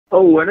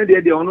Oh, and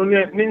the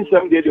only means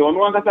some day on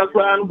one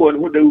Casacan born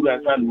who they would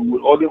have done,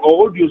 or the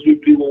audios will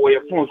be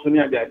away from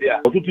Sonia Gadia,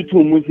 or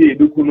 2 months,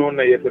 Dukuno,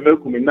 a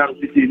Melcom in Nam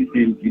City,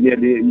 near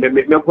the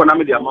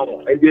Meconamia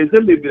Mama, and there's a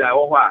baby, a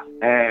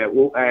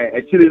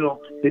chileno,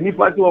 the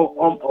Nipato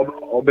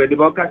of the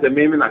Bocas and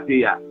Mamen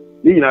Atia,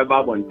 Nina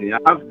Babon,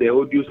 have the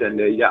audios and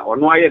the or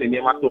no, I had a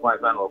name of my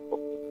son.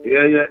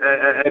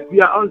 If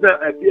you are answer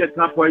a fear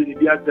point,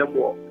 if you are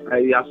temple,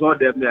 I saw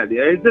them there.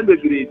 There is a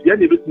baby, the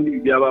only thing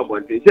to be about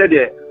one. They said,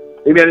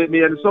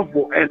 me and so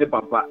for any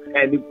papa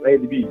and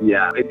be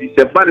here. It is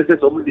a bad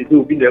sense of the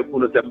two being there for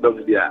the temple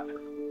there.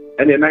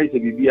 And then I say,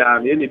 be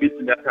any bit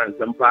in that kind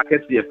some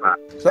packets here.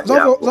 So,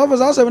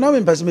 also, when I'm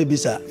in Passimi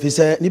Bisa, if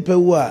you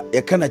Nipewa,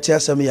 a can of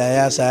chess, some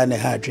yasa and a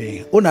hard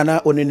train.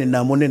 Onana, only in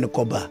the morning,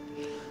 Coba.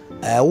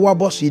 What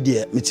boss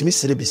idea,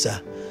 Mitsumis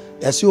Rebisa.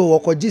 As you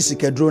walk with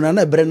Jessica drone and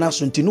a brenna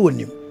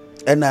suntinunim.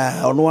 And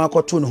I know I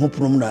got 2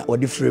 hooprum or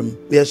the frame.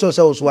 We are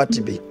so what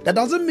to be. That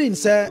doesn't mean,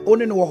 sir,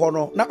 only no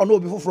honor, not no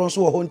before France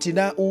or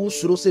Hontina, who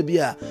suru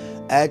sebia,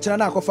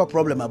 China cover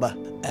problem about.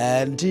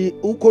 And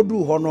uko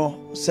do honor,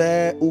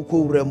 sir,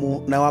 uko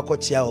remu, now I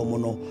got chia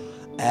mono.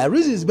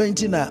 Reason is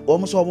bentina,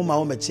 almost all my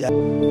ometia.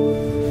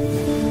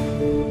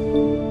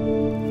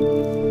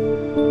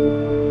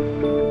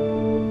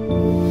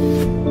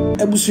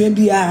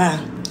 Ebuswebia,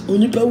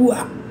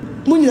 Unipewa,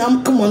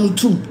 Munyam come on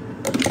too.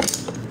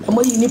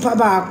 Mo yi nipa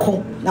ba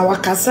akon na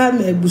wakasa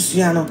ma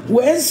ebusuano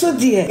we so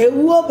de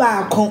ewuo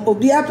ba akon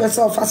obi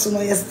apesa ofaso no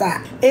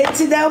yesta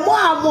eti da mo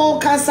amon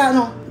kasa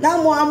no na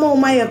mo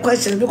amon my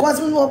questions because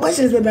mo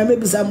questions be me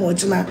bisa mo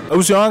chima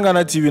ebusuano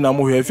Ghana TV na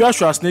mo hwe if you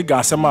sure snake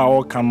asem a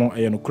o ka no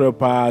e no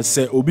krepa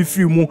se obi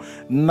fi mu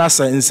na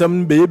sa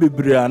nsem be ye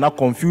bebre na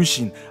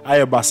confusion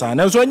aye basa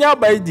na so nya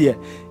ba de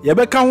ye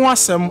be ka ho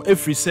asem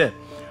efri se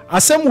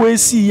asem we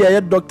si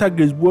ye Dr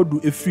Grace Boadu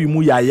efri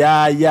mu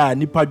ya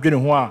nipa dwene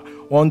ho a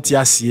on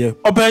tiasie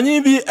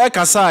opanyin bi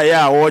ekasa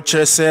ya wo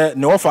kyerese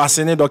ne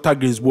ofase ne Dr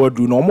Grace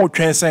Boadu no mo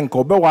twense nka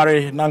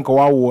obeware na nka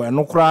wawo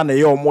eno kra na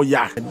ye omo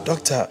ya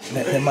doctor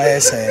ne my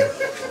say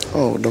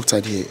oh doctor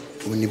die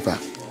uniba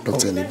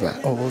doctor niba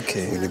oh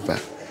okay uniba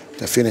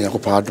da fina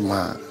yakopa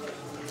aduma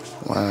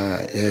wa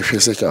ye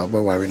hwese ka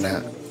obeware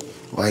na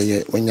wa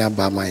ye onya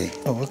ba mai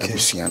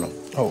abusua no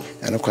oh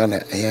eno kra na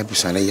ye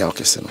abusua na ya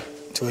okese no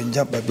to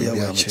enja babia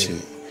wa chi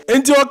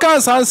Enti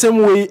okansa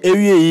ansem we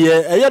ewie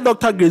eye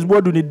Dr Grace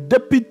Boadu ni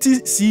deputy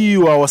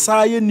CEO a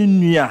wasaye ni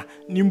nua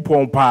ni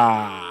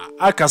mpompa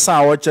akasa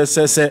a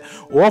wochesese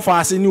wo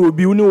faase ni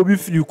obi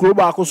firi kuro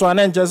ba akoso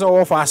ana nchese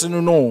wo faase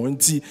no no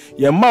nti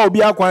ye ma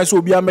obi akwan so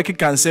obi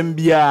amekeka nsem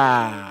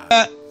bia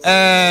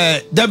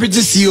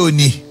deputy CEO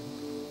ni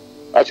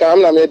acha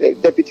amna me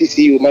deputy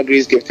CEO my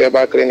Grace gift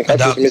about clinic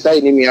acha me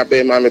say ni mi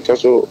abe ma me to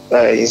so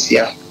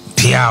insia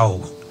piao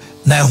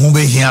na hu be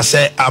hia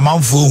se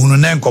amanfo hunu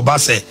na nkoba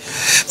se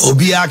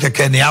obi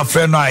akeke ne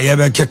afre no aye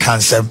be keka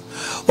nsem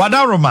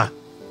wadaroma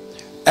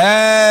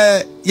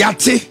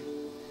yate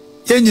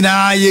ye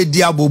nyina ye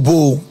di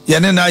abobo ye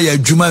ne na ya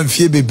adwuma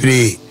mfie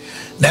bebre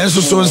na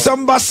nso so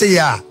nsem ba se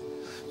ya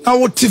na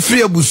woti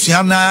free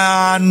abusua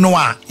na no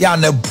a ya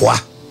na boa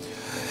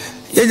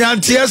ye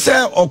nyantie se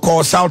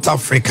okọ South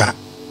Africa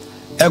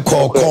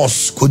ekọ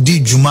course ko di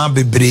dwuma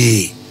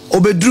bebre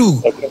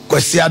obedru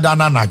kwasi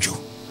adana najo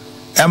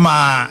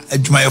Emma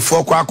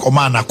adwumayefo kwa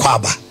akoma na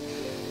kwaba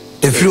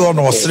efiri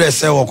ono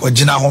osrese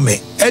wokogina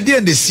home ede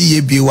ende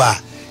siye biwa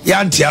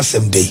ya nti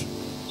asem dey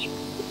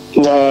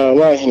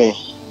na hine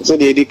so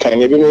de kan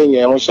ye be me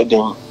nya ho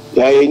sodin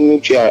ya ye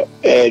ntua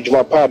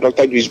adwuma pa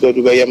Dr Grace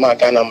Boadu be ye ma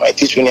Ghana my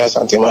teacher ni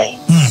asante mai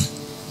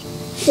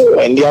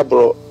ndi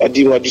abro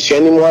adi mo adusua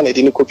ni mo na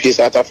de ni copy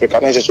South Africa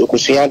na je so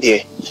kusua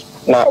de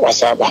na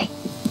wasaba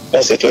na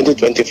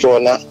 2024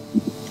 na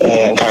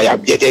nka ya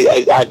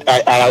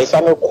I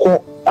said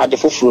ko at the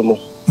full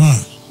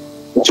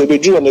so we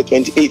drew on the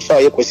 28th for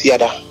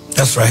Yekosiada.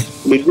 That's right.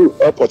 We drew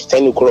airport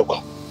 10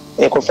 o'clock.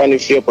 Eko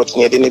find free airport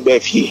near the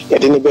Nebefi.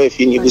 At the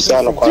Nebefi, you will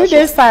say, 2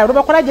 days time,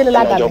 Robert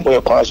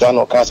General.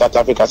 South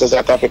Africa,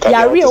 South Africa,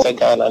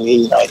 Ghana, and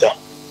Niger.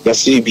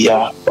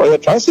 Yasibia, or your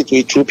transit to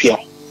Ethiopia,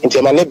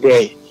 into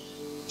Manebre.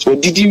 So,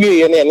 did you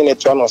hear any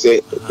netron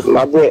say,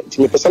 my bread,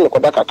 to me, person of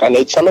Kodaka, can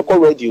a chemical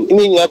radio? In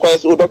India,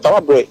 quite old Dr.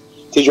 Bread.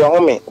 To your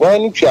home, why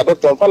need you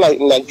adopt on Fala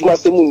in Najuma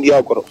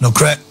Semundiago? No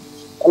crack.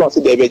 I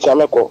see the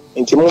Bechameko,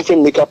 into Monfrey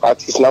makeup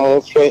artist, now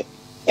Monfrey,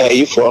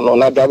 if for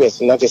no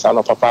drivers, not as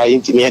an papa,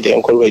 intimate and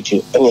encourage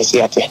you, and you see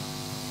at it.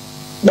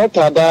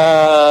 Dr.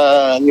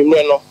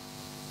 Numeno,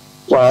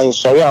 why,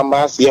 sorry, I'm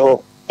mass,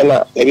 yo, and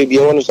I be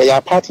able to say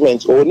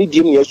apartment or need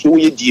dim your so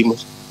you dim.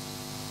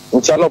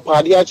 In Channel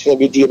Party, actually,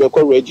 be the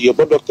radio,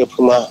 but Dr.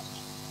 Puma,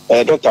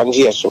 Dr.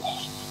 Angieso,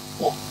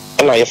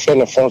 and I a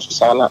friend of France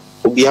Susana,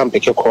 who be on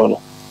Pick corner.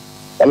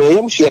 I mean,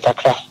 I'm sure a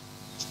crack,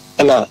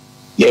 and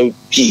ye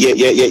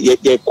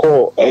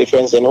call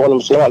friends and one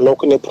of them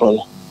local prone.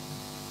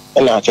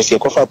 And I just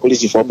call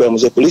police for them,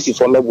 the police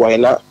for me, why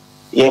not?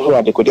 Ye who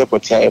are the good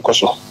deputy a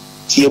coso.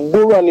 See a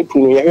bull on the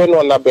prune, you know,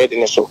 on that bed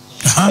in a so.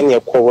 And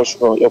your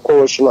co-washroom, your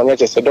co-washroom, and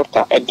just a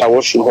doctor at the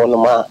washroom on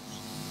the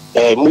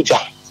Muja,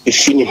 if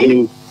she knew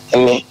him.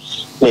 ene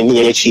na ni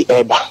echi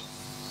eba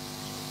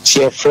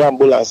she free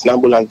ambulance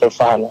be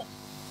fano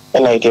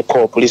and I get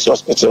call police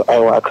hospital I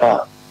wa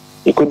Accra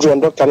you could do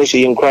doctor ni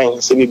she in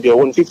crying say be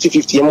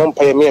 150-50 amon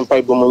pay me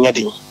pay bo munya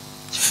din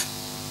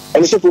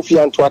and say for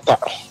fian to ata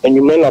and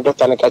you men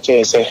doctor na ka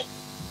che say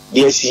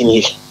dey see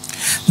ni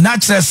na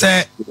kire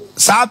say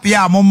sa pia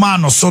amoma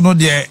no so no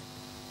de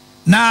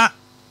na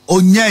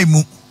onyai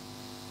mu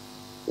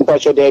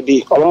Pacho there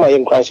be amoma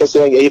in crying say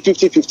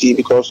 50-50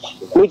 because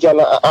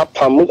mujana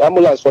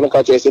ambulance for na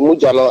ka che say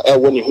mujana e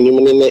woni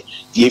hunu ne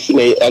dey fi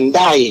na and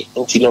die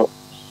until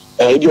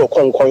you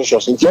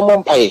conscious in your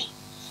mom pay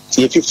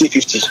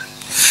 50-50.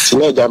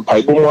 Sine jam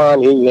pay bumwa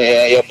ni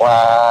ye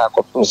pa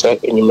ko say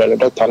enyumelo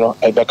doctor no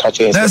e be catch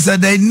it. That's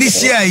the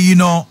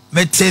initial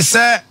me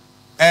say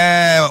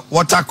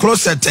water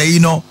closet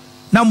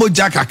na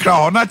moja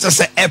kakra o na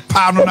say e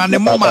pa no na ne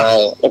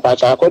mama. E pa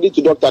according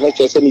to doctor na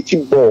say ni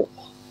tibbo.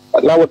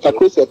 Na water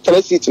closet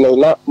 3 seat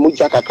na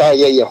moja kakra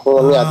ye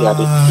ho no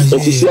ade.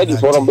 It is ready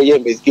for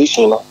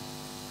investigation no.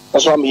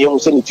 That's why I'm here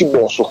saying it's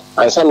boss.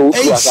 I said no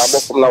to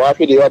us from now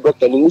after the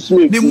doctor ni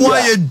muslim. The more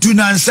you do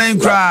na sign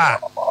cry.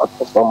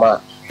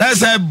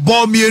 That's a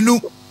bomb you know.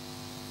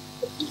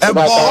 A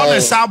bomb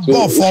is a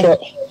bomb for.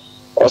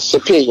 Or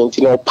sepe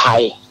into no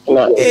pie.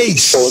 Na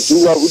so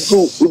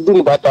we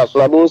do better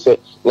so I don't say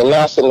the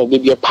nurse and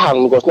be a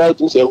pan because now it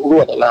say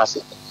who the nurse.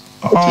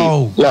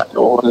 Oh.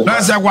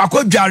 That's a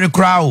wako jari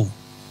crowd.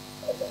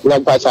 Na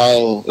but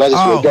I na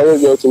just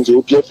very well things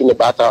you play in the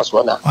battles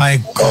one. My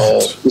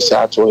God. This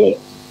actually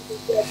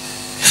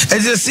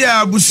as you see,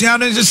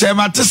 Busiano is say,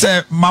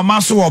 Matisse, Mama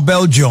so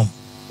Belgium.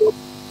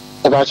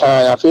 About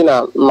I feel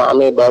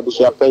Mamma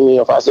Babusia penny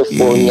of us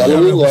for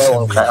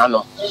on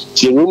Cano.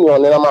 She room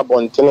on Nama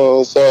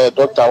Bontin said,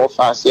 Doctor of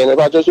fast, and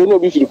about just no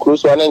be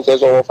close one and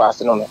says all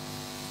fast on it.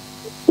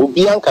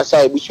 Ubianca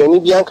side, which only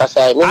Bianca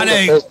side,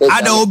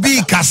 I don't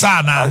be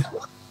Casana.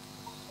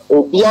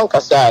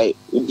 Ubianca side,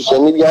 which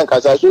only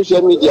Bianca side,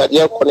 social media,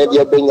 dear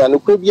Cornelia Benyan, who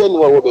could be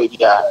anywhere baby.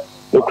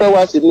 The crowd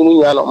was in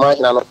Nuna,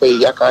 mine, and I pay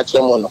Yaka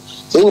Chemono.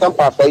 Saying I'm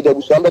afraid that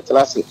we should have better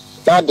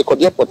now the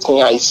Kodia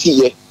Potin I see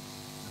ye.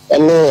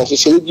 And then she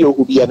said, you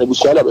will be an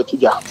Abusiana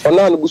Betuja. For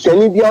now,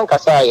 Busiani Bianca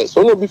Sai,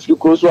 so no be few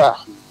close now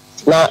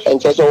and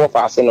just over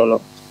fast and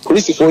no.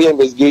 Police for your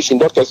investigation,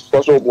 doctors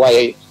also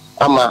why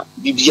Ama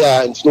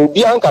Bibia and no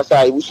Bianca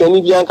Sai,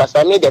 Busiani Bianca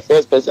Sai made the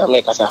first person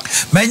make us.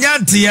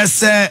 Menyanti,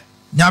 yes,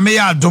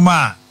 Yamea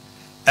Duma.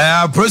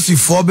 Prosi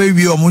for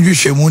baby or Munju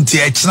Shemunti,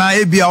 Exna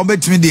Ebia,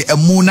 obetimi the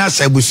Emuna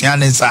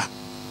Sebusianesa.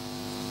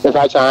 If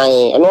I try,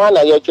 and one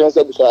I hear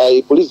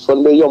say police for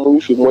me, your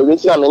movie, more than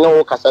I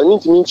know,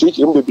 Casanin to meet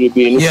you,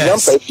 baby, and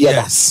yes, that's a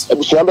Fiada, the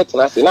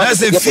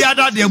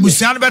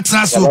Busian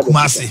Betras,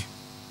 Masi.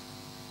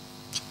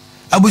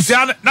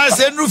 Abusian, that's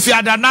a new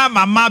Fiada,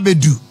 Mamma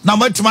Bedu, now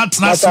much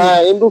Matnas.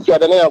 I do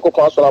Fiada,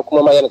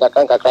 I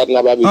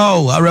can't.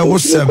 Oh, I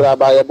was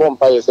by a bomb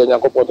fire, saying, I'm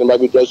going to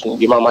be dressing,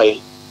 give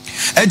my.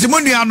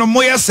 Edmundo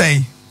Moya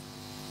say,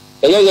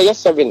 yes,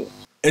 7.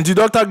 And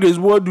Dr Grace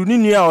Boadu ni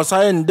nua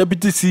osaye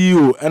deputy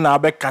CEO and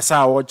abek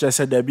kasa wo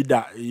chese da bi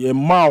da ye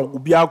ma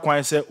obi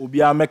akwan se obi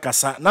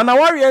amekasa na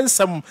wari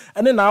ensem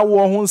ene na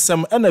awo ho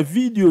nsem and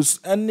videos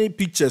and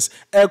pictures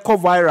eco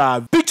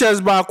viral pictures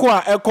ba ko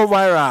a eco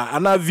viral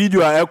ana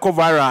video a eco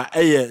viral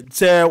eye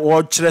se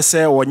wo kire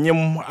se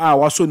wonyem a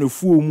waso ne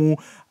fuo mu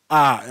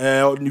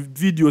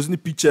videos ni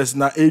pictures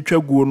na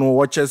etwaguo no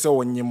wo chese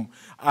wonyem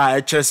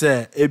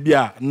echese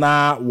ebia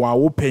na wa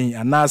open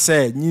ana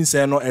se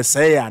nyinse no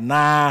eseye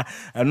na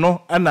eno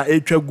na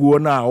etwaguo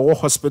na wo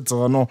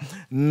hospital no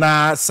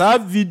na sa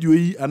video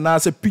yi ana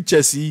se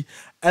pictures yi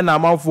na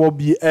amanfo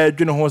bi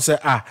edwene ho se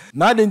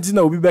na denti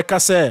na obi beka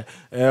se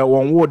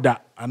won woda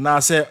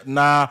ana se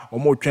na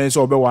omotwen se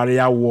obeware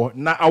ya wo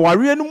na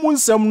aware no mu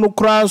nsem no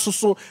kra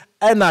so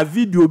na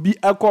video bi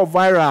echo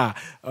viral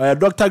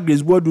Dr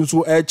Grace Boadu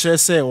so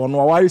kire ono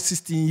aware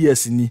 16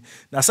 years ni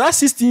na sa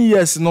 16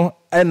 years no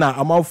na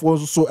amanfo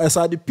so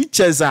esa the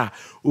pictures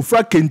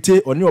ofra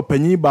kente oni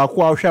opanyin ba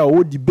ko ahwa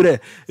o di bre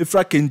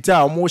efra kente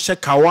a mo hye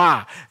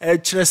kawa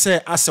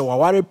kire ase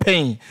waware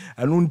pen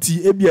anu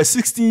nti ebia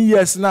 16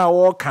 years na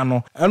wo ka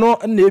no eno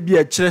na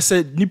ebia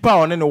kire nipa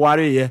one ne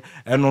ware ye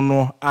eno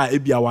no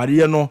ebia ware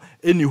ye no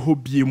eni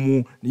hobie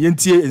mu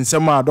yentie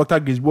nsem Dr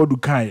Grace Boadu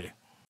kan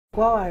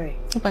Waware.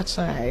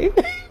 Pachai.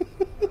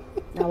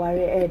 Na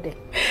ware ede.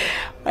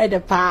 Ede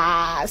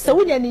pa. So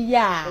we ni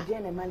ya.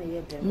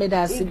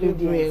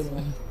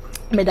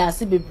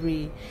 Medasi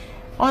bebre.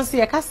 On se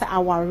yakasa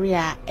aware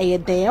a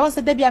ede. On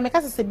se debia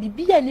mekasa se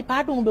bibia nipa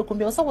adon be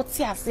kombe. On se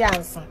wote ase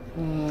ansa.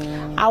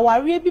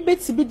 Aware bi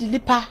beti bi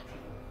dilipa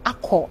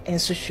akọ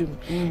ensohwem.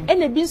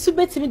 Ene bi nso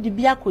beti mi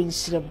dibi akọ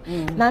nhirem.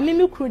 Na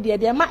mimi kru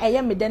de ma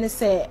eye medene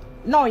se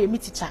na oye mi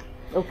teacher.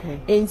 Okay.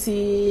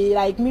 Enti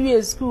like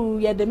me school,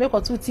 yeah, they make or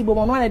two tibo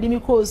one na me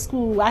call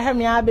school. I hear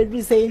me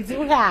abedru say enti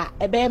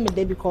ebe me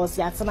dey because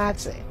ya tena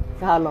che.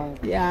 How long?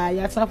 Yeah,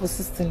 ya tena for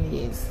 16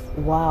 years.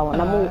 Wow.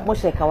 Na mo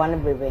sheka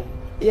wan bebe.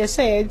 Yes,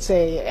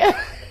 che.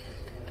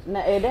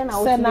 Na then I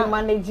was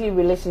manage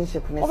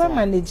relationship ne. Over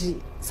manage.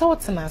 So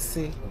what na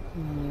say?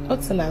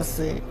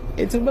 Otenase.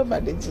 It's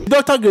about the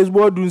Dr Grace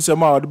Boadu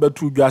nsem a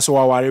betu dwa se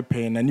waware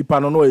pen na nipa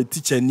no no e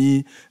teacher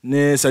ni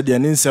ne sade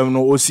ne nsem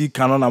no osi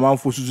kano na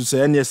manfo susu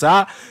se ene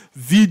sa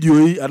video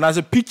yi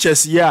anase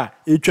pictures ya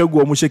etwagu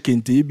omo hye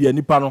kente bia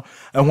nipa no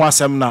ho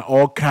asem na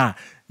oka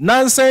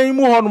nansan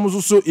mu honom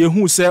susu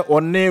ehu se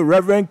one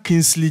Rev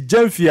Kingley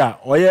Gyamfi a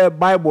oye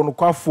Bible no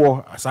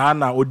kwafo sa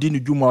na odi ne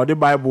dwuma odi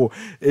Bible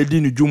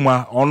edi ne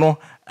dwuma ono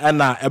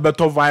na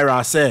ebeto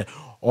viral se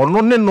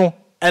ono ne no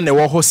ene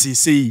wo ho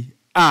sisei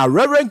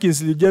Rev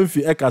Kingley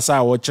Gyamfi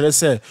ekasa wo kire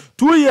se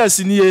 2 years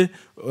nie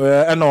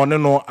ena one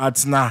no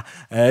atna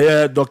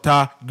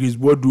Dr Grace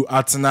Boadu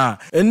atna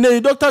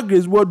enne Dr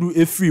Grace Boadu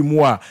efri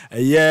mu a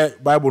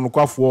Bible no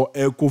kwafo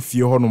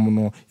ekofie honom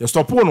no ye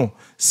stop no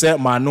se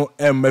ma no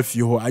emma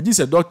fie ho agi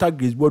se Dr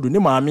Grace Boadu ne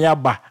maame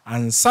aba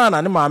ansa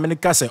na ne maame ne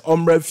ka se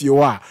omra fie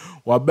ho a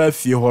waba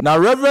fie ho na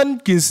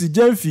Rev Kingley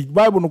Gyamfi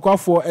Bible no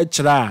kwafo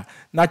ekira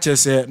na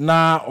chese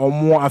na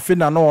omo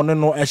afina na one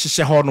no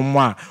ehihye honom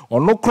a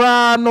ono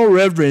kra no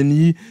reverend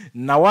yi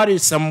na wari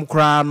sem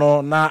kra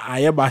no na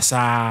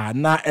ayebasa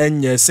na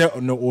enye se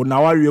na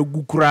wari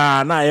egu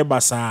kra na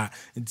ayebasa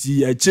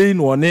nti eche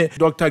no one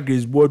Dr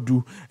Grace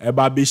Boadu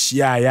eba be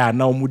hia ya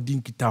na omo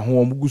dinkita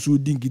ho omo gusu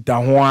dinkita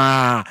ho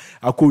a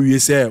akowie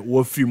se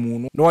wo fimu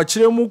no na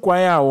okire mu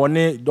kwan a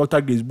one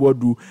Dr Grace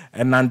Boadu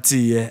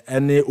enante ye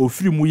ene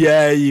ofirimu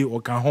yayi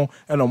oka ho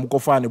ena omo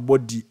kofa ne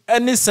body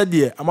ene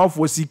sede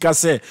amafo sika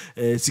se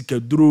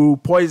sikaduru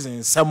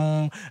poison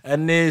sam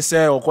ene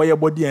se okoye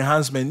body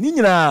enhancement ni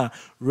nyina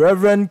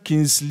Rev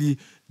Kingley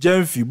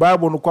Gyamfi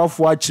Bible no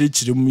kwafo a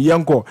chirichirim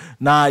yenko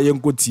na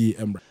yenkoti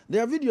emra.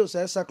 There are videos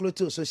that circulate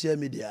to social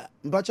media.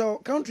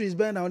 Mpacho countries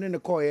been now in the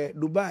koye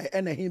Dubai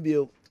and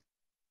Hibio.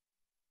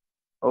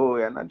 Oh,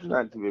 yeah, not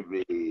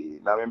baby.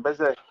 Now me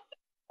bese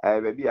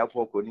baby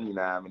akoko ni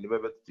na me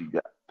bebe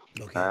tiga.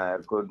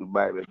 Okay. Go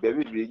Dubai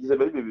baby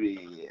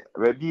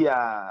baby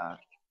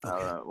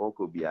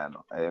woko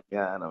biano.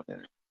 Piano.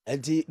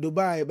 Enti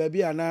Dubai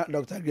baby ana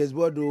Dr Grace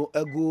Boadu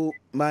agu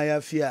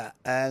maya fia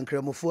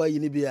nkremofo ayi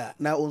ni bia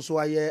na onso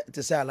aye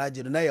te se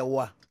alaje na ye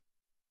wo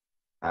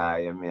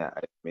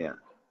yeah.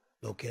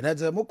 Okay, na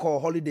ze mukọ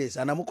holidays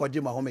ana mukọ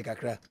jima home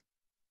kakra.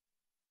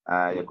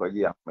 Ye ko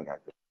ji home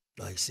kakra.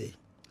 I see.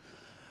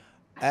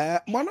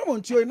 Mwana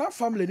montio na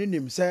family ni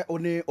nim se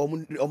oni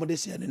omode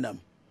sia ni nam.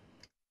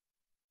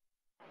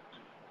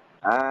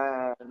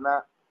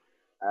 Na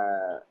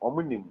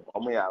omunim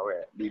omuya we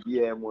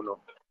bibia mu no.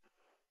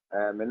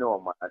 Me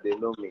no they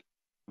know me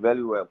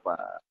very well pa.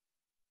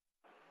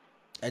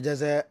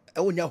 Eje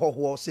onya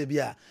hoho se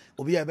bia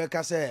obi e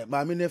beka se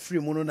maame na free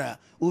mu no na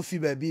ofi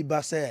ba bi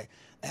ba se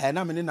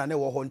na me na ne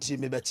wo ho nti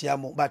me betia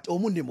mo but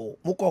omunim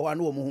mukọ ho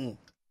ana omu hu.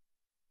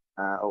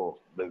 Oh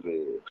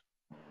baby.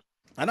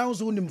 Ana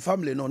unso unim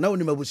family no na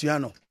unim abusua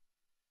no.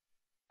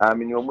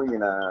 Me ni omu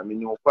nyina me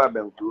ni okwa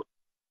banku.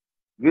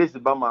 Grace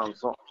ba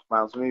manso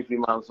ifi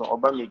manso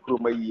oba me kro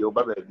mayi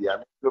oba ba bia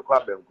me kwa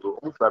banku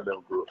omu fra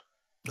banku.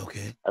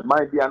 Okay.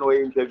 My be an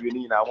interview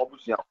ni na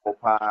obusia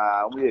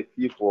kopa we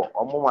fifo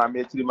omo ma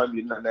me tiri ma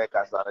bi na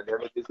kasa na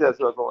de say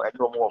so e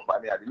no mo fa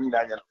ni ade ni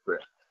na nya no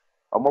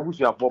omo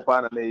busia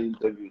kopa na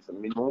interview so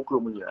me no kro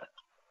mu nya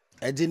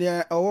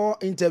engineer owo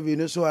interview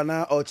no so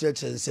ana o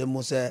church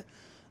nsem se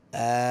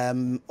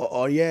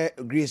oye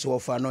Grace wo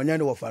fa no nya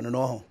ne wo fa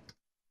no ho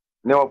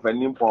ne wo fa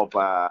nimpo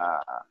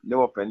pa ne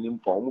wo fa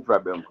nimpo mu fra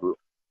bankro.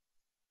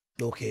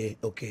 Okay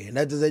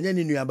na de nya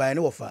ni nuaba ne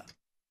wo fa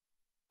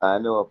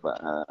ne wo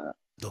fa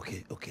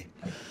Okay.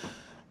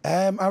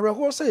 I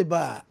recall say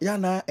ba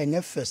yana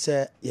enye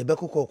fese ye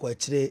bekokoko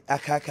akire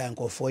akaka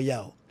nkofo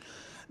ya o.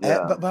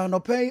 Ba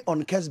no pay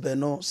on Kesbe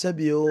no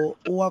sebio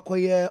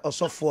wakoye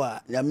osofo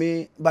a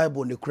nyame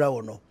Bible ne kura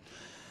wo no.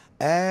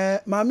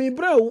 Mami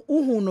bra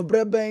uhu no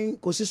breben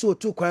kosiso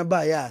otu kwan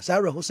ba ya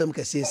sa rehosem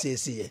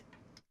kese.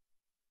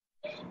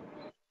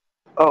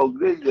 Oh,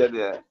 great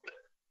there.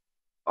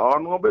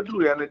 No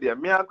bedu ya ne dia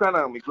me akwa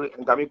na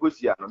nka me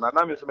kosia no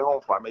na me so me hon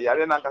fa me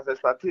yare na nka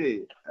start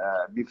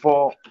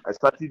before I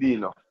started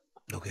no.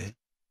 Okay.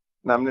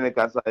 Na me ne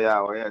kasa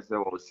ya o ya se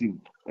o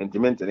sim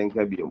intimate ne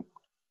nka biom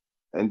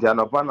enti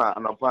anopa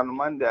no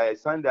Monday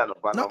Sunday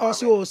anopa na o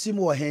se o sim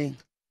wo hen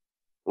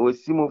o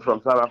sim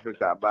from South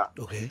Africa ba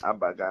okay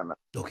aba Ghana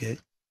okay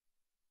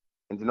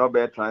enti no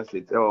be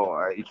transit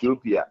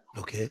Ethiopia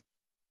okay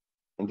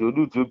enti o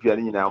do Ethiopia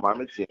ni na ma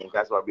me tie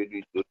nka so be do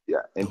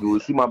Ethiopia enti o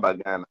sim aba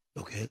Ghana.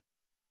 Okay.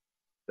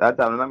 That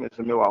time na me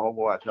so me wa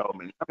hobo ata o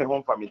me na me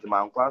home family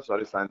ma nkwa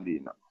sorry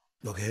Sunday no.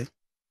 Okay.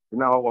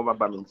 Na hobo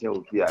baba me nche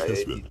ofia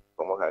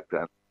komo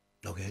kakra.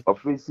 Okay.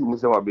 Office mu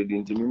se wa be do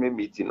ntimi me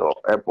meeting no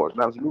airport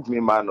na so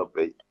me ma no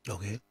pay.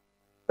 Okay.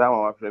 That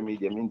one wa frame me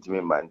me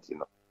ntimi ma nti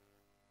no.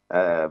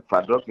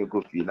 Padlock me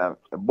ko fi na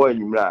boy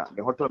nyimra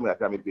me hoto me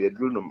akra me be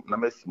duro no na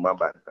me simu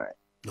aba kan.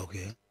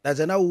 Okay. That's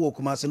na wo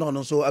kuma se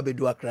no so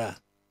abedu akra.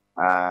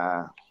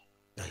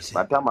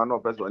 Matama no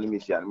person ni me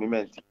share me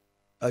menti.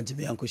 Anti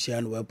me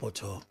ankoshia no airport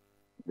ho.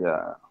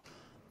 Yeah.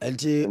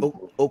 Anti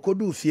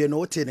okodu fie no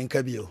wote ne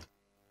nka bio.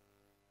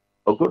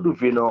 Okodu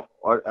fie no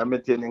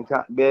amete ne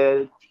nka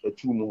be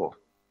etu mu ho.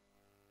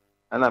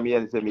 and I'm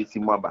here to say, Missy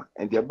Maba,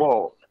 and the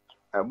ball,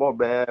 a ball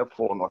bear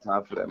 4 not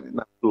half them,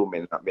 not 2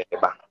 men, not bear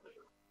back.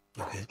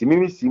 Okay. To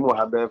me, Simo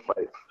have bear 5.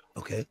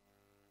 Okay.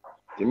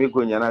 To me,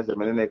 Gunyana, the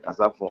Menek as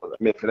a phone,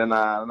 make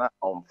Frena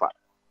on fire.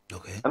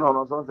 Okay. And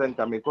on something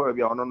can make call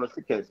on no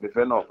seconds, the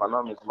friend of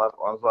anonymous must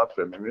also have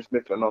friend, and Miss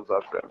Smith and also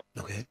have friend.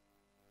 Okay.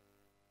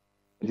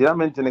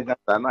 Theamenting that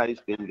I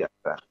is in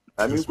that.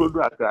 I mean, could do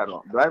a car,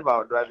 drive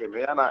out driving,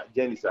 Mayana,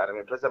 Jenny, and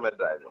a person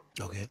driving.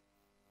 Okay.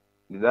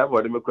 The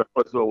driver, the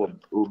microphone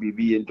will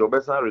be in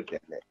Jobessa return.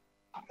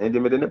 And the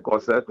Medina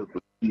concert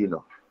to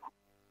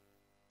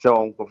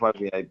show Uncle 5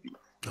 VIP.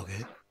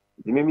 Okay.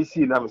 The Mimi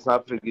see them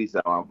South Greece,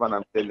 and one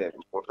I'm telling them,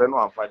 for no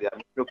one for the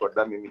Amico,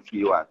 that Mimi see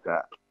you at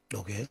car.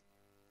 Okay.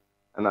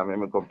 And I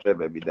may compare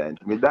baby dying.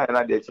 Me die and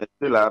I did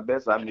still our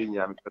best. I'm in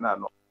Yam,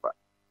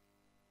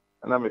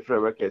 and I'm afraid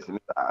we're casing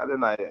it. I don't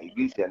know,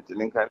 Greece and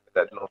Link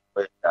that no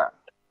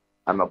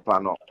and no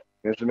panel.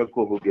 Yes, me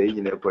could be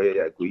in a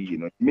way I could, you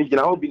know. Me, you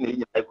know,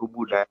 being I could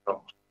do that.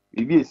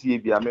 If you see,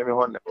 be a member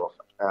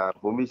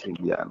for missing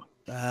Bian.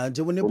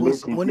 When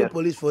the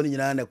police phone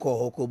in a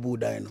call, Hoko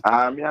Buddha.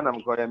 Me and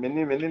I'm calling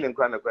many and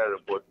kind of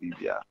report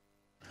Bibia.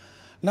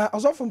 Now,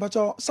 as often, but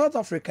South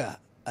Africa,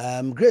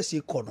 Grace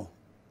Kono,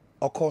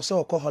 or course,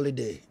 or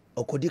holiday,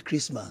 or could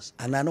Christmas,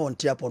 and I know on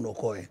Tiapon or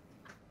Koi.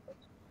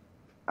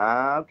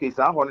 Okay,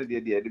 so I wanted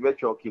the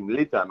virtual him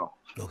later, no.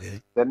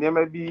 Okay. Then there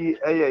may be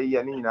a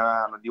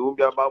Yanina, the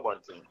Umbia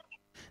Babonton.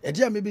 A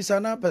dear maybe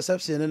sana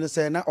perception and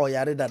say na or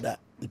yare dada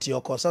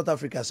until your South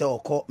Africa say or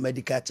call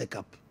medical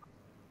checkup.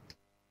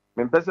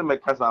 When person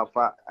make us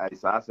alpha, I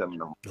ask them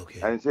no.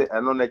 Okay. And say,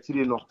 I know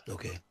actually no.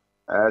 Okay.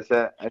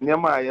 Say, and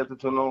Yama, I have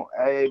to know,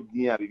 I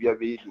dear,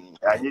 baby,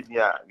 I need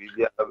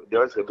there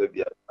was a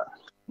baby.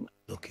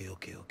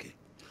 Okay.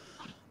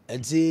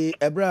 Enti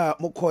ebra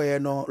mokoye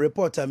no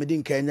reporter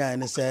medin Kenya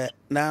and say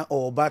na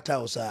o bata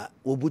osa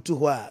obutu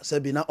ho a se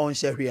bi na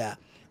onhye hwe a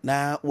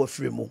na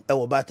wafiri mu e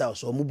wo bata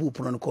osa o mubu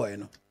pono no koye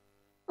no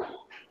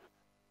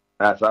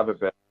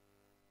Sabe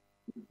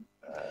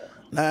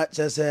na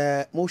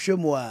chese mo hwe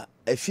mu a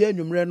afie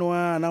anwumre no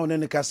a na woni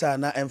ne kasa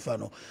na emfa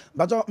no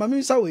but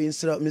mami sa we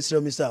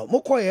misra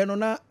mokoye no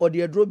na ode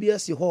adro bi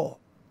asi ho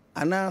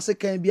ana se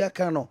kan bi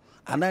aka no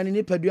ana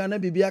ni padua na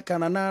bibia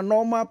kana na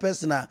normal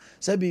person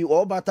sabi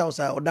o bata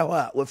osa oda ho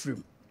a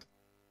wafrim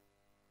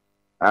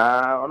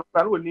ono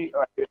kan woni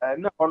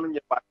na ono nya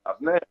bata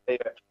na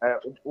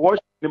wash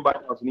ni bata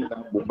ni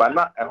na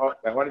bana ho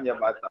nya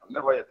bata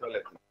na ho ya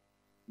toilet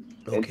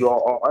and you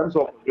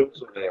also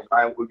so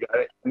I go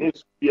ni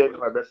spia ni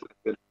best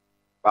sleep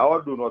ba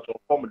o do not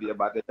form the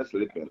about the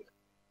sleeping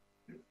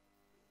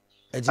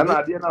ana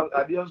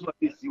adia so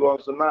isi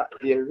won so na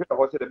ye hwe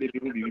ho se the baby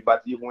bi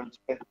but you want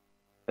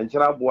and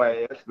China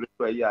boy,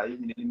 spiritual, yeah,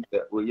 in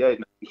the way,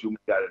 you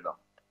no.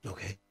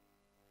 Okay.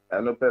 I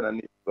know pen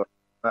and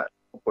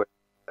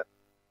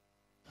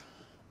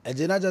and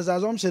then I just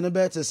assumption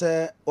about to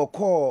say or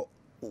call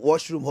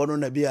washroom honor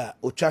na bia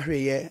o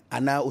twahwe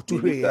and now o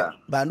tuhwe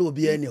ba na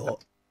obi ani ho.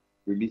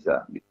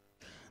 Bisa.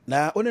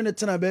 Na one ne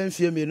tena ben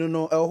fie me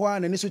no e ho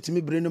an ne so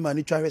timi bire no ma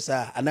ni twahwe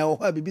sa ana ho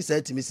a bibi sa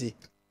timi si.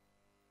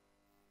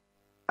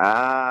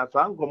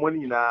 San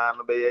komoni na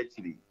no be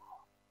actually.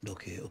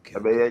 Okay.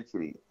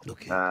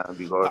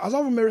 Because as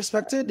of me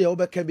respected the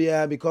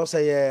Obekabia because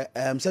I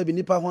say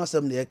nipa ho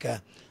asem ne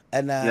ka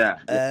and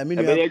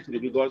actually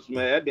because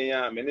my dey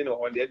many no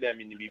on the dey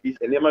me bibi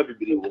and never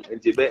bibire wo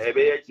enti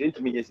be actually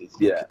ntimi nye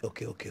sesia.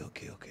 Okay.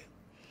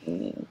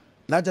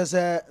 Na just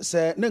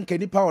say na nke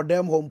nipa o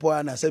dem ho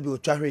mpo na say bi o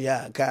twahwe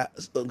ya ka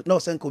no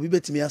say nko bi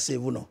betimi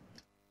asave no.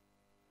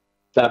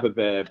 Sa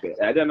pepe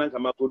I dey na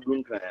kama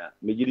kodun kan ya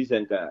me gidi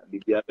senka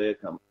bibia be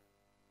kam.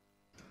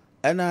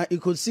 And you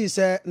could see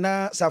say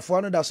na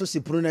safuano da so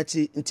sipuru na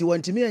ti nti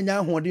wantimi anya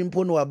ahode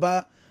mpo no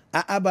aba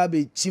aba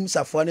be chim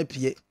safuano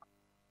pie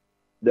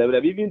there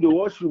even the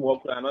washroom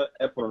work na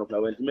epron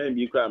no wantimi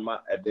mi kra ma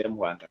edem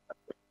ho aka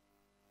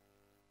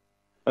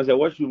I say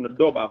washroom no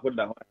door ba ho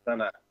da ho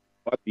sana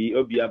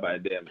obi aba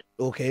edem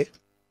okay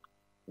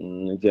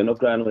nti no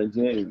kra no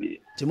wantimi bi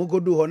ti mo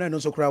godu ho na no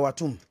so kra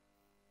watum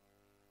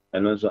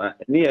and so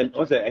ni and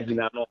also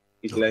ehina no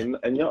it's like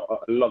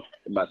lock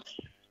but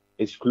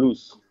it's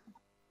close.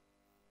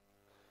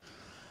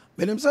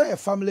 When I'm saying a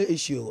family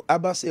issue,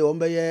 Abba say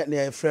ombe ne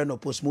a friend or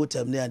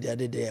postmortem near the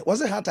other day. Was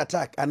a heart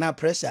attack and now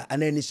pressure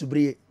and then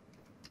subri.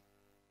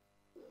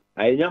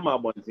 I am my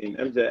bonting.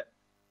 I'm the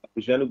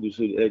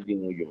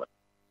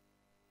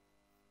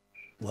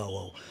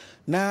Wow.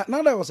 Now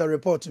there was a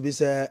report to be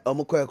said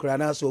Omoko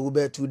Krana so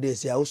we 2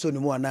 days. I also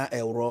knew na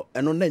euro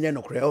and on then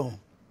no creo.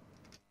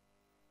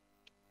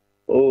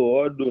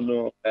 Oh, I don't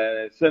know.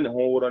 Send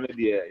home run it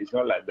there. It's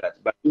not like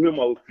that. But even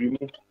my free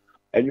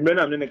and you men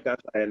I'm in a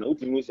cancer and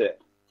ultimately say.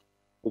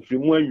 If you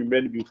move, you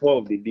made before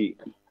of the day,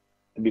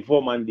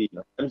 before Monday.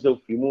 I'm so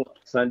if you move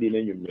Sunday,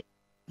 then you made.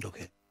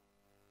 Okay.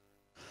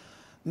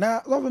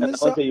 Now, love me.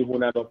 Also, you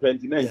want to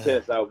 29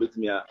 shares out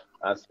me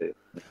as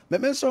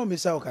me so me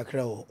sa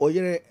okakrao. O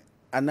yere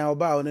ana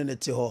oba on ne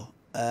te ho.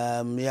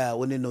 yeah,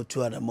 when no two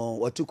anamo,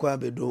 what to kwa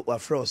bedo, wa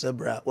fro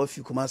sebra, wa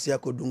fi kumasi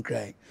akodun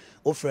cry.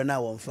 O frɛ na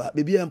won fa.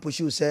 Bibi am push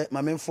you say,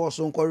 ma men force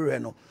on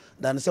kɔrɛ no.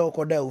 Dan sɛ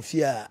okoda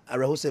ofia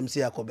arahosem si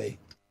akɔbɛ.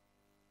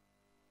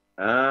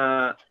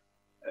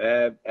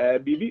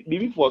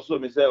 Bibi for so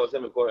me say o say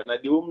me kɔrɛ na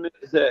the woman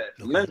say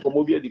na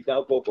komo bi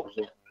edika kɔ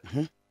so.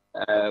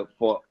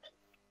 For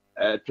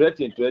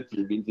 13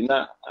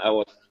 bintina I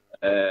was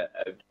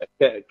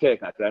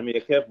kakra me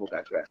careful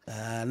kakra.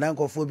 Na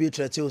nkɔfo bi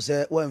trɛte o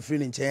sɛ wan free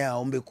nkyɛn a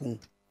on beku.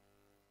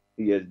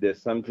 Yes,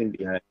 there's something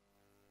behind.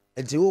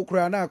 Enti wo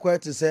kura na akwa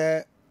te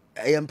sɛ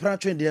yɛmpra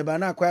twɛn deɛ ba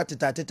na akwa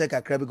tete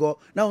kakra because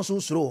na wo so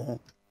suro ho.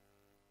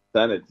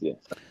 Sanity.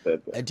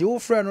 Enti wo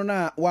frɛ no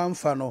na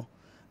wamfa no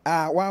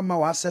wa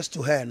ma access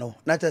to her no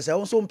na tell say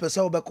wo so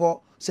mpɛsɛ wo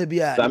bɛkɔ sɛ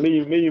bia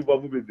me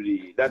involve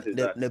bibiri, that is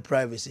the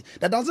privacy.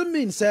 That doesn't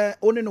mean say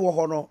only no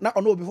ho no na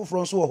ono obi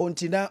foforo so ho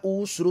nti na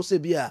wo suro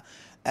sɛ bia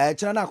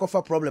kyerɛ na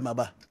akɔfa problem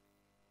aba.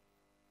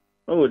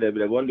 Oh, the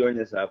one day on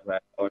your side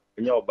or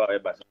your bar.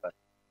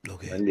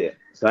 Okay. And yeah,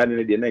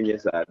 suddenly the name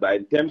yes, but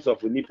in terms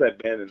of Nipa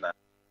Ben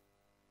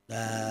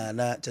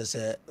na just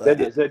say said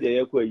the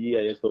echo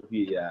year,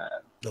 yeah.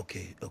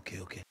 Okay.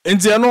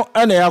 Nti no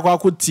ene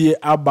yakwakotie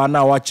aba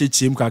na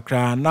wachechim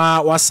kakra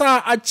na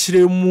wasa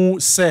akyire mu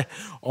se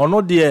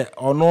ono de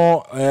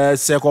ono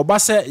se koba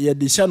se ye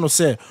de hye no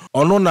se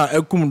ono na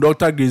akum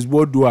Dr Grace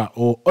Boadu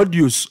o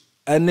audios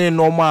ene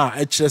normal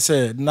ekyere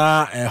se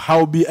na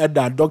how be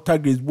eda Dr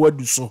Grace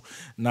Boadu so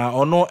na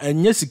ono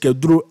enye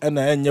sikaduro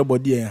ena enye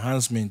body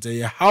enhancement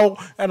how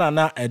ena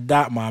na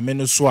eda maame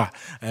no so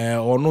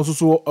ono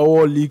so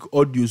all leak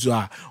audios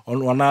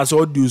ono na so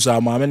audios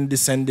maame no de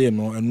send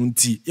no enu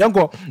nti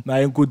yanko na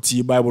yanko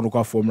ti Bible no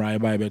kwa form ra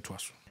Bible to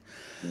aso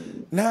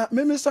na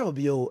meme sa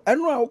obi o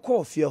enu a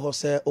ukọ fie ho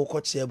se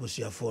ukọchie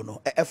busuafo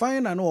no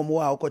efan na no omo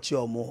a ukọchie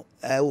omo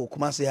wo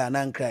kumase ha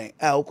na nkran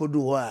a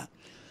ukodu ho a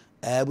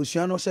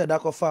busua no se da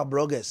kofa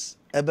bloggers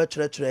ebe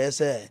kyerɛkyerɛ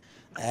se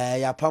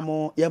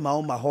yapamo ye ma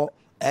wo ma ho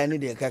ani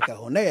de kaka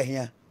ho na ye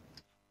hia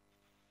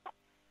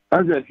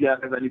As fia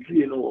as an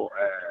fie no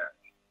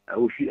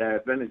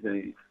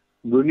pension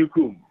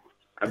Bronikum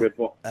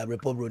abepo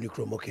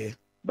Bronikum okay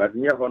but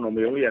near one of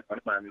me I'm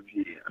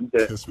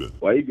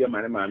why be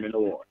my mammy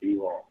no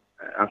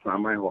after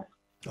my home.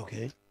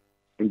 Okay.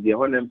 In the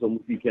whole name of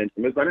weekend,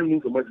 make one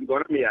move so much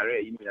going to me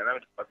in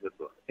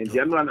the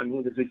general and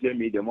move the social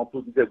media more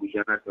positive.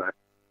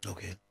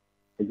 Okay.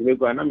 And to make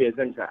one of me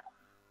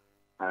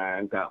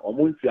and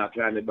almost a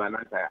clan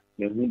banana,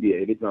 and who be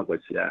a bit of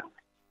what she are.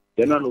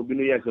 Then I will be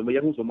no yes, so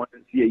young so much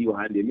see you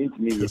hand the mean to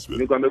me. Because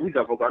I'm a bit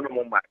of a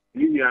moment.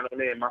 You are not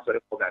a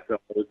master for that.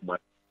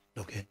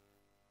 Okay.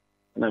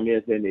 Na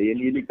me say ne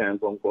yeli kan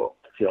konko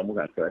che omo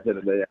ka kra che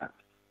de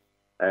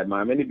ya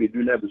ma me ni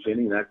bedu na bu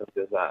sheni na ka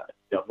se sa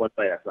ya fo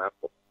ta ya sa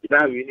ko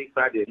ida we ni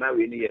Friday na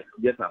we ni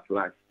just a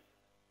flash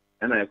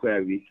and I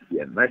quite week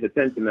here na the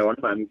tent na one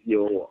man fi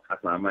o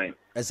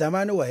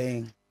asaman wo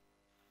hen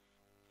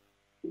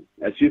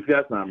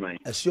asufia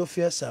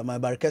asaman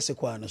barkase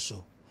kwa no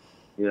so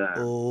yeah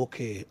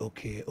okay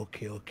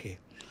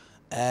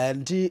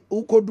and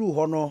ukodu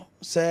ho no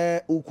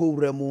se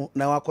ukowura mu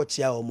na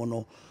wakochia omo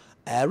no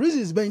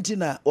reasons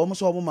bentina omo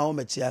so omo ma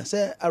omo tia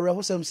se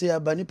arehosem se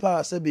abani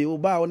pa se bi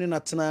oba oni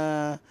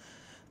natena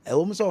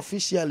omo so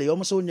officially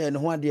omo so nya ne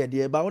ho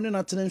ade ba oni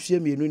natena nhwe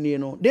mienu ni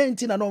no den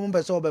ntina na omo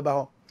pese obeba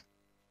ho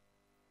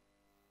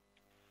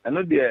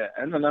ano de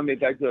na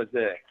make sure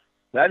say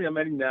that your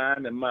man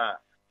na ma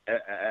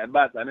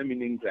ba ta na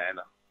meaning kind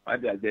na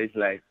what they just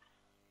like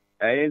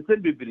and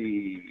said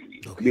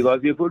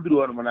because you could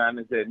do on man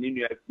and say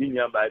ni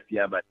ba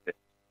pia ba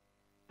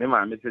me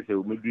ma me say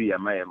o medu ya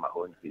ma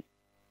ho nti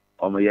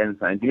omo yen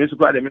san ti me su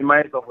kwa de me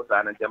mai to for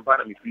sana tempa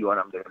na me fi on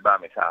am de ba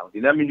me ka di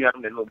na me nu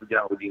am de no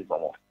buja odi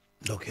nkomo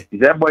okay is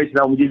that boys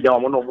na muji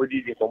jam no mo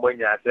di nkomo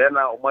nya se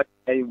na o ma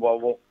ai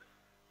bobo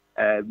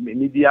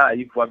media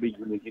ai fo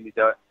abeju ne kini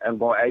ta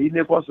engo ai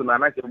ne ko so na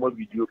na ke mo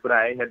video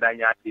pra ai he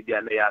danya ti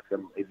dia na ya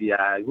sem e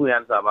dia hu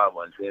yan sa ba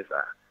bon se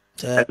sa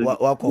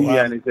wa ko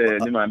ya ni se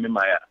ni ma me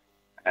ma ya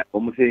o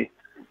mo se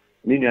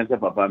ni ni an sa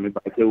papa me pa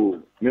ke o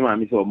me ma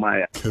mi so ma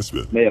ya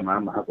me ya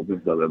ma ha ko bi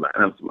do ba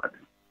na smart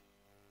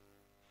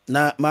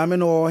na maame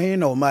no he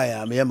no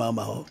maya me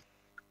mama ho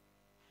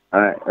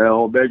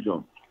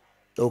Belgium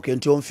okay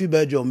nti on fi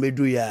Belgium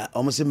medu ya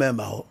omse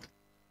mema ho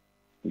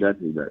that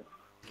is that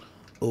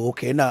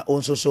okay na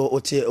on so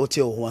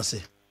otie ho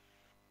ase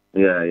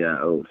yeah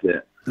oh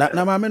yeah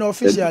na maame no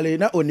officially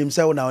na onim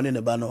se wo na one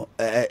ne ba no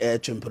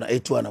twempo na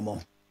etu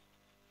anamo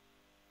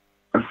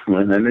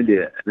na ne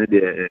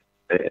de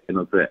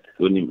no pre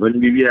onim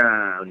bibia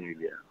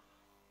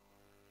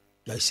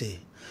I see.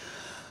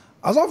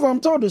 As of I'm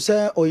told to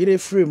say, or you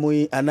free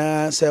me, and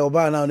I say,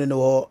 Oba now in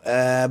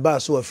the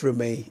bus who are free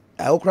me.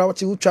 I will crowd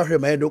to travel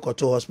my look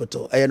to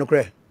hospital. I know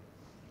cray.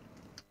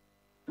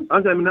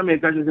 I'm not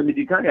making a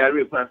medical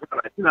area. I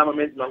think I'm a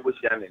mental language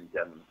in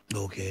German.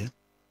 Okay.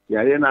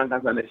 Yeah, I'm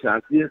not going to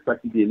chance. Yes,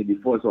 but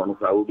before so on,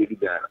 I will be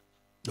there.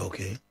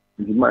 Okay.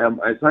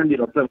 I signed it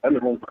up. I'm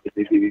home.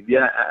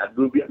 Yeah, I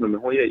do be at my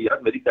home. Yeah,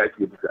 medical.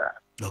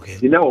 Okay.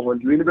 You know, when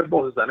you never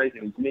bosses are nice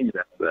and clean.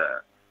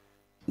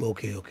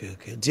 Okay.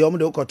 Do you want me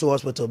to go to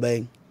hospital,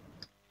 bang?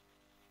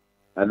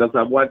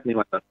 Dr.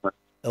 Boadu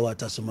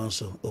What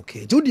so?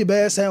 Okay. Do the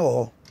best,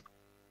 or?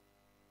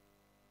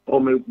 Oh,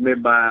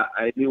 maybe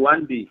I need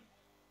 1 day.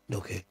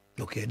 Okay.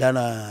 Then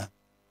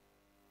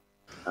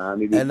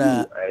maybe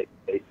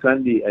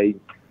Sunday,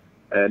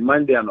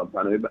 Monday and up.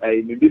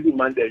 I maybe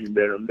Monday and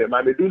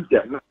my do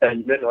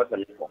and then what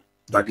I'm for.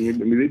 But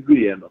maybe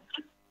good,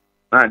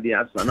 the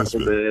answer not so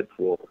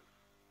for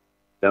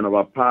then of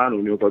a pan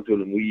when you go to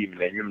the movie.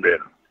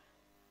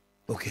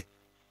 Okay.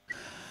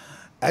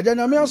 I don't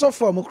know also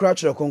for mo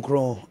crutch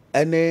concron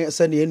ene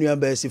se ne enua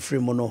ba si free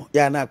mo no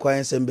ya na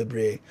kwan sem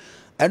bebre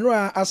eno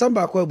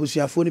asamba kwa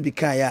abusuafo ni bi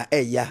kan ya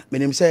eya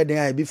menim se den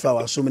ai bi fa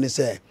waso me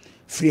se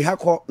free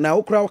hakọ na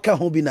okra ka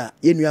ho bi na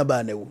yenua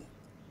ba na wu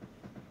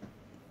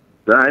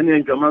da ene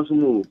nkama so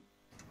mu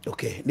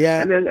okay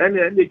dia ene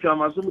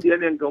nkama so mu dia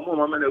ene nkama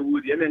mama na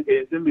wu dia ene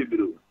nkan sem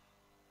bebre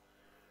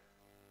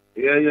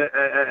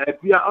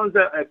apia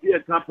apia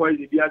kan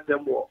point bi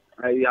asembo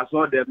I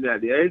saw them there.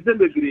 There is a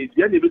degree.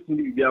 The only person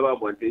who be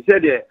about it.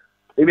 Said there.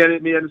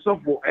 Me and so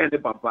for any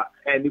papa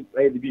any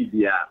be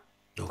there.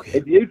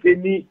 Okay. If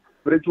any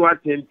spiritual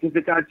thing,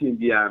 physical thing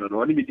there,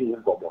 no only meeting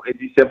come.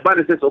 It is a bad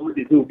sense of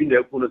the two be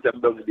there for the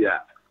same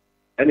there.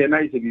 And a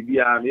nice be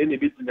there. Any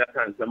bit in that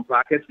can some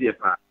packets here.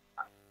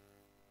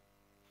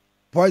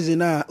 Poison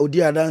na odi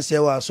adanse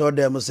wa saw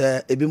them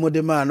say ebi mo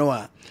de ma no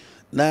a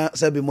na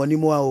say be money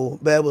mo a o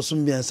Bible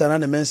sum bi ansa na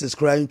the menses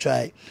crying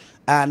try.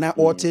 Na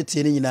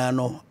otete ni nyina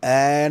no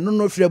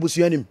no firi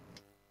abusuanim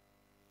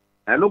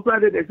no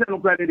prade they say no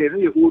prade they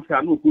no old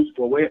time no cost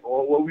for where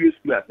or we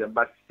school at them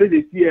but say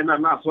they see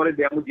na sorry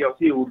they am dey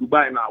say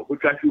Dubai now go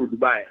try to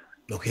Dubai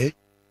okay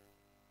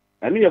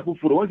and you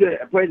for one say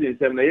president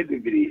say na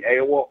degree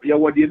ya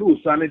wo dey no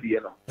so na dey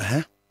no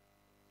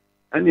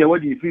and ya wo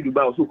dey free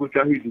Dubai so go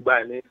try to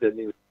Dubai na say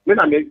me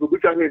na me go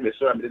try to me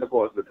so am dey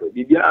for hospital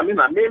bibia I mean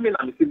na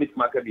me see me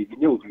market bi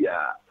ne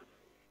obia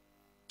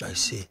I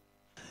see.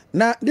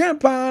 Na dia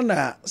pa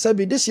na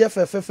sabi this year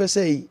fefe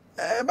say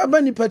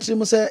baba ni patri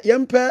mu say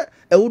yempe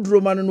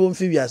ewuduro ma no no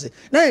mfi wiase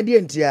na ye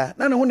die ntia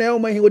na ne ho na ye o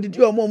ma hi odidi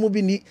o mo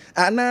bi ni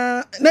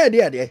ana na ye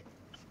die ade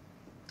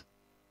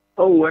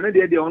oh na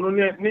die ono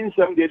ne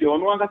nsam die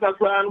ono ankasa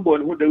kra no bo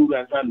ne ho dawuru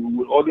ansa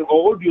no or the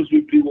audios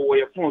we play wo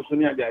ye phone so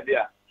ne ade ade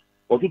a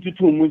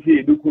otututu mu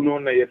say ebeku no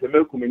na ye fe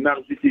mekumi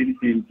nam sisi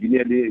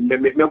ni de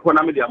me ko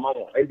na me de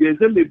amawo e de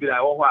nsam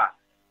bebira wo ho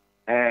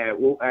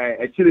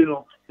a chile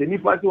no the new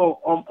party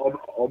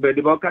of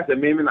the broadcast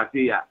and maybe not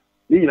here.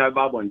 You know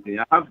about one thing.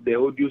 I have the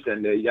audios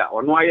and the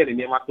or no, I had the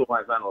name of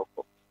my son.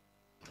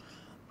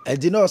 I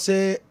did not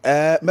say,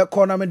 me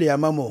corner me de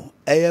amamo.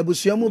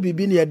 Busuamu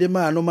bibi ni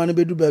adema no man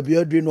bedu baby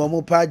odri no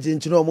mo pa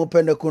jinti no mo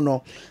pendeko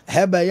no.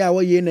 Heba ya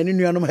wo ye na ni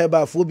nuanom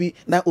heba afobi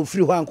na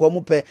ofiri ho anko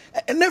mo pe.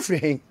 Na free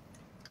hen.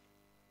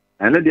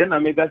 And then I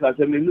make us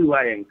assembly lu wa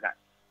yenka.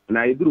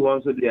 Na iduru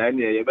ho so de ya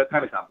na ye be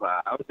kan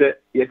kapa. I say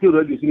ye ti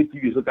radio so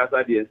TV so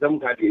kasa de some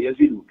ka de ye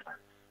so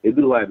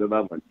iduru wa be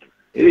ba man.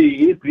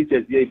 Ye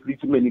preachers ye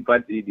preach many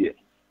party de.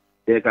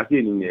 E ka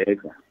se ni e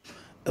ka.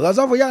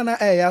 Gazofo ya na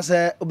ya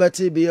se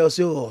obeti bi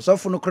so so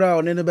fu no kra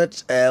oni ne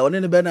bet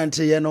oni ne be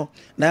nante ye no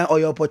na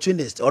oy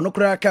opportunist ono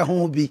kra ka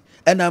ho bi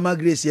e na ma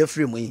Grace ye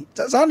free mu yi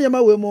sa na ma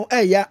we mu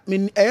ya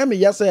me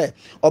ya se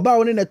oba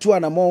oni na tu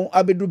anamo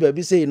abedu ba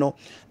bi sei no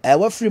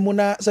wa free mu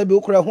na se bi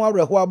okra ho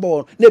awre ho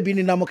abo na bi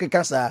ni na mo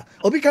keka sa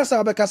obi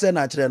kasa be kasa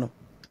na kire no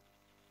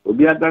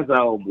obi akasa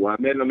obu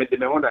ame no me te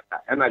me honda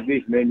na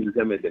Grace na ni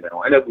se me te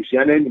no ana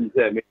bushia na ni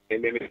se me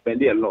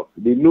spend a lot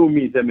they know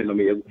me se me no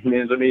me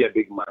so me a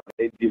big man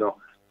you know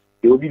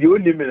they will be the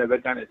only men ever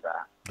can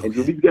and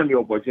you give me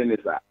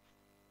opportunity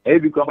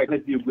every come I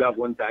see you have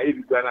one time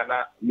every time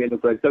na me no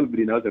can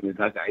celebrate now the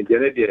mental and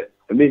there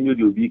me you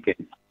do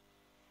weekend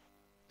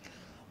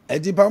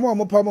edi pamo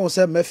mo pamo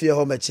se mafie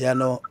ho machia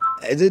no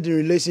is it in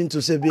relation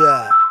to se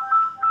bia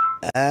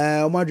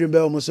o madrin be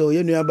o so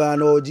ye nua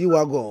na oji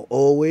wagon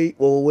o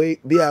we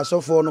bia so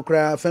for no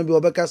kra fan bi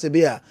obeka se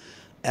bia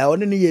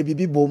oni ne ye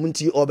bibi bom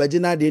nti obeje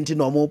na de nti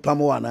no mo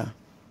pamo wana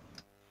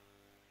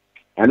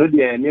I know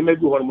the name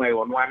of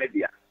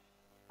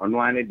on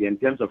one in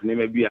terms of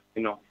name you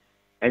know,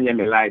 and you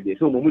may lie there.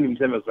 So, Mumu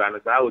himself,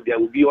 there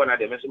will be one of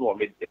the mention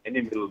of it, and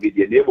it will be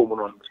the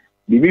neighbor.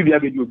 The media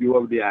will be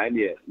over there, and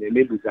they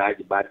may be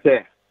side, but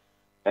say,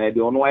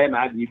 the on one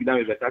I give them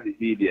a cat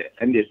see there,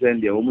 and they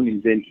send their woman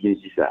in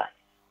Zentisha.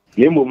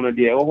 The woman,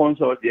 the own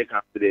sort, they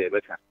come to the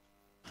Becca.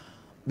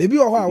 Baby,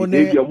 or how when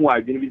they are more,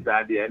 I've been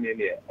beside the end,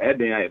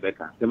 I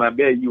Becca. So, my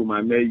bear you,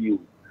 my mail you.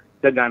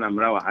 Ghana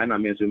mrawa ana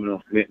menso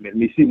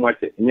me si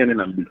mwache nyane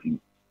na mbiti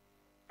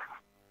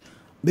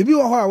bibi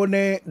wo ho a wo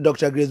ne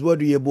Dr Grace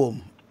Boadu ye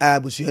bom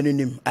abusuani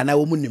nim ana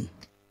wo munim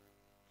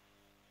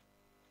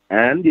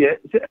and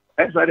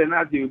Sorry,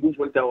 not you book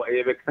for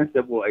a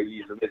comfortable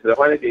idea. Mr.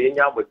 Holiday in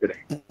Yambo.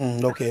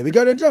 Okay, we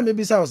got a job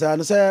maybe South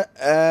and say,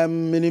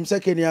 Minim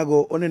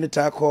Sekeniago, on in the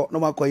taco, no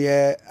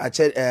Makoye, I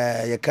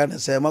said, you can't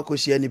say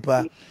Makoshi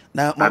Nipa,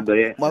 now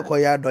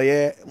Makoya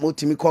doye,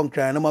 Motimi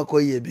Concra, no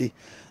Makoye be.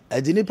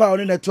 A dinipa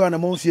on in the 2 and a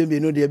month, you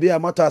know, the Bia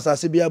Matas,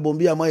 Sibia,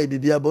 Bombia, my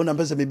Bibia, Bona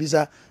Pesa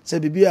Bibisa, say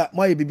Bibia,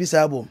 my Bibisa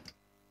album.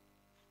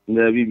 The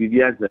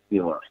Bibia,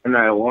 and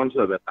I want to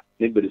have a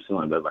neighbor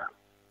soon, Baba.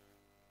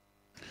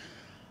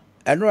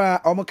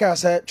 Enra omoka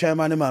say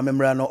chairman ma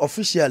memra no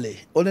officially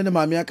only the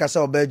mamia kasa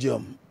of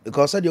Belgium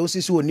because the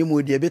osisi oni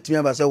mu de betimi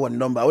aba say one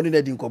number only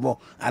na di nkomo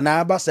ana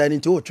aba say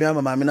nti o twa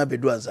ma mamina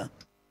bedu aza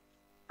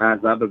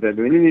za be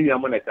be ni nua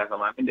mo na kasa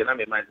ma me de na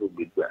me man so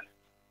bedu.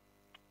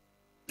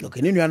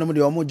 Okay ni nua no de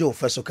omo je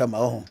ofeso kama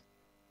ho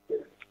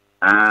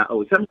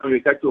o some we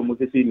catch o mo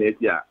sisi na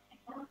etia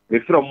me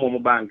from mo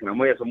bank na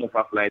mo yeso mo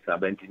fa flight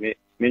abenti me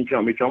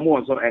ntwa me twa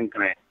mo so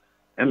enkran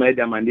ema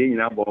eda mande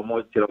nyina bo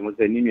mo kire mo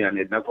se ni nua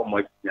na na ko mo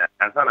nya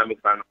ansa na me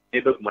fa no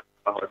e document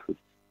fa hospital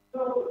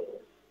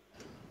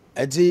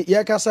eti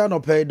ye kasa no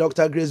pay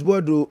Dr Grace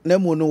Boadu na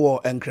mu no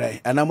wo enkran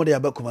ana mo de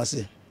abakuma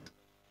se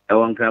e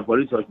won kan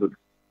police hospital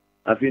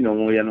afi no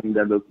mo ya no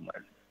da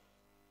document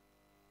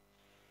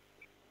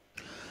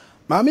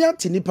Mami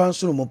ati nipa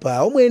nso mo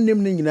pa o mo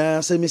enim ni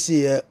nyina se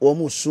mesi ye o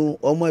mo su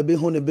o mo ebe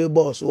hu ne be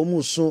boss o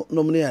mo su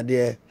no mo ne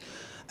ade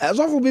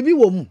Azofo bibi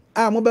wo mu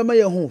a mo be ma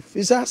ye hu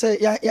fisa se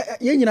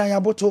ye nyina ya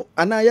boto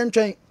ana ye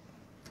ntwen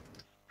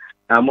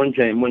mo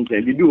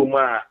ntwen bibi wo mu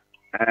a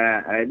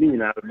ni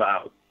nyina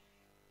ba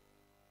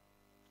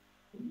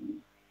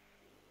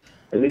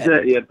ni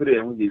je ye pre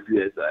hu di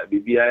esa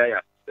bibi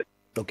ya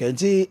okay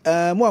nti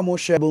mo a mo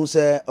hwe bo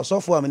se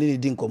osofo a me ni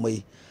di nkomo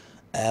yi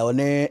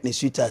one ni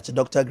sweetheart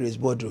Dr Grace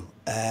Boadu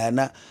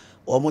na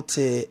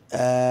omote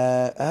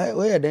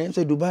we den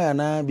se Dubai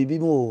na bibi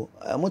mo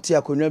mote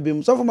akonwa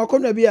bi so for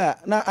makonwa bi a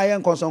na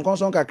ayen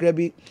konson kakra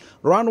bi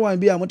round one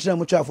bi a mote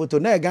mo twa photo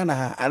na Ghana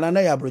ha ana na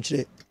ya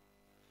brochire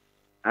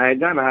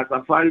Ghana ha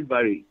Safari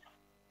Valley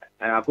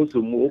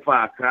akoso mu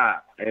ofa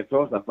Accra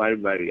for Safari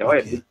Valley o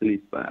e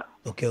place pa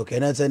okay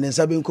na tse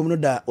nsa bi nkom no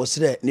da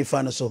osire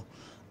nifa no so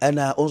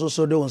na onso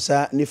so de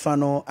onsa nifa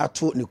no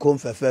ato ni kom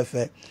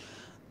fefefe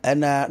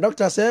na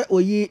doctor say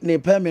oyi ne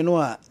peme no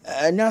a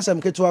nyasam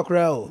ketu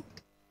akra o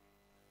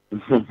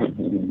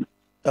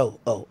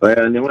Oh.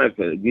 Well, they want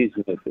to give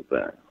you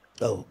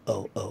Oh.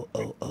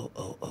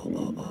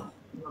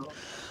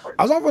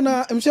 Azafo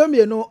na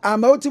mshamie no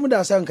ama otimu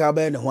da sanka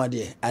ba ne ho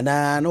ade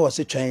ana na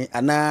wose twen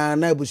ana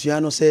na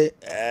abusua no se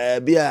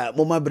bia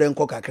moma bre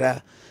nko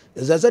kakra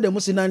zaza de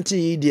musinanti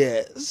yi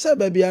de se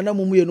ba bia na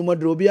mumu yenu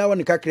madro bia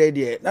woni kakra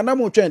de na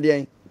mo twen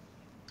de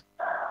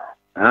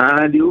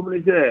di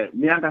umri se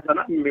mi aka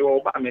sana mi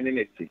wo ba me ne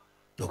neti.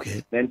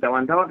 Okay. Nenta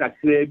wantawa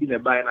kakra bi ne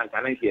ba na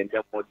kana nke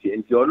ente moti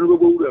enti onu go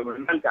wuru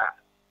mu nanka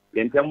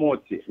ente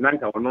moti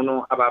nanka ono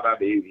no ababa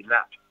be wi na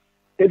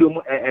edo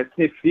mu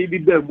se fi bi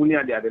ba mu ni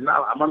ade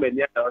na ama me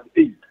ni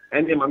ade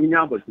ende ma mi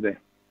nya abotire.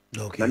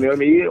 Okay. Na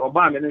me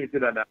oba me ne ti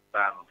da no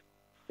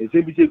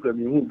ese bi che kwa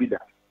mi hu bi da.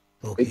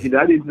 Okay. Eti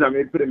da di na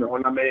me pre me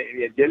hona me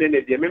ye jele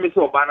ne de me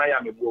so oba na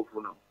ya me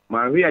buofu no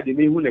ma hu ya de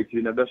me hu na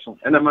kiri na beso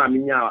ena ma mi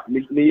nya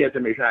me ye se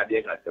me hwa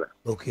ade kakra.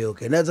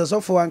 Okay. Na za so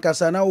for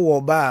ankasa na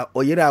wo ba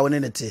oyira woni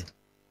ne te.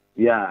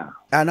 Yeah.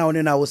 Ana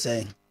woni na wo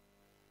say.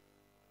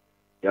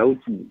 Ya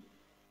uti.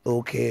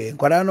 Okay.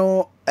 Kwara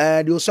no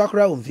di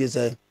osakra wo mfie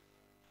say.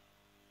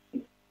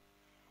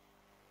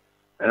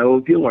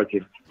 Okay, watch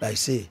it. I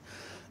see.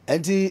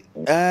 Enti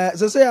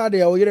so say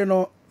ade oyire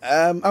no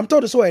I'm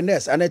told so a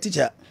nurse and a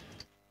teacher.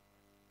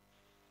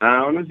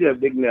 Honestly a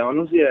big name,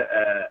 honestly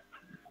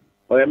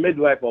or a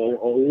midwife or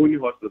only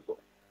hospital.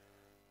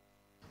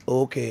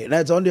 Okay,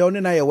 that's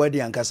only na your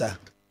wedding ankasa.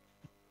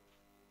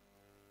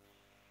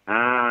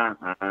 Na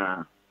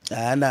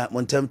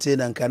montemte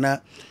na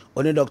nkana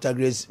only Dr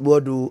Grace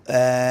Boadu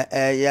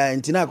ya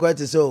ntina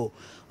kwete so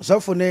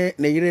for ne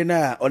yire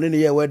na only ne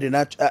your wedding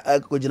na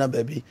akogina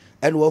baby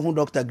and wo hu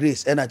Dr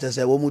Grace and I just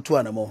say wo mutu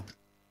anamo.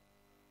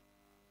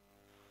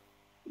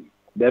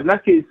 The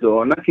black case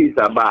or not case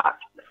about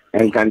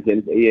and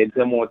content here.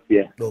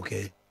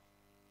 Okay.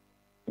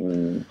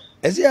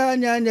 Esi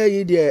anya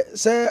yi de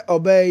say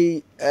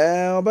obey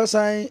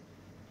obasan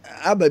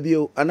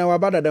ababio ana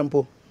wabada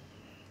dampo.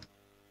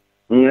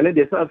 Let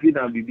the self feed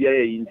and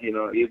bibia yin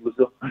no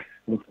eguso.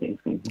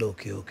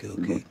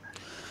 Okay.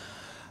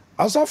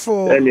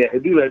 Asafo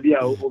do be a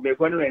o me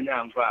kwanu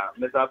enya amfa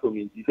mesa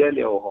community tell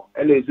e ho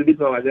ele su bi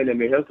to wa tell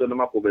me help no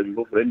mako be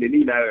go friend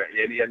ni na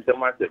ye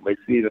ntama se my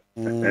spirit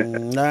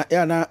na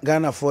ya na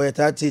Ghana for ya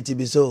 30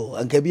 bi so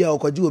anka bi a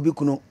okwaji obi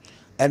kunu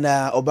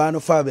ena oba no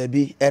fa ba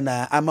bi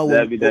ena ama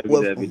wo bi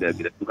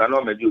ka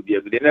no me di obi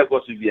bi na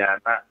ko su bi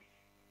ana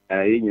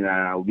ye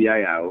nyina obi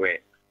aya we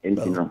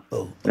entino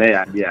na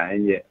ya dia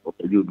enye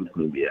okwaji obi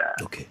kunu bi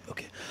a. Okay.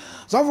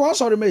 So for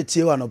sorry me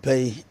tie wa no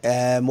pay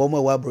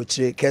momo wa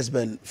brochire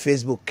Kesben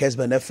Facebook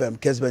Kesben FM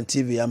Kesben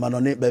TV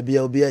amanone ba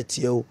bia obi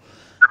atie o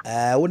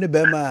woni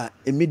be ma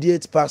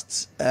immediate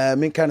past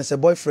me kan say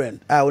boyfriend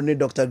woni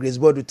Dr Grace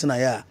Boadu tena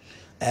ya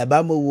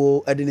ba mo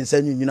wo ade ne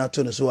sanyu nyina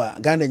to no so a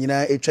Ghana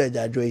nyina etwa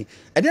adwadwo yi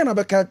ade na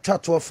beka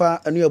twato fa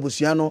anu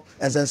abusua no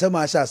ensensem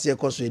a hya ase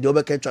ekoso de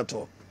obeka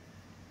twato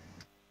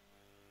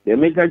de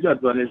meka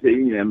twato ne se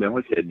nyina me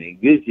ho hye ne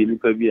Grace ni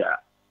pa bi a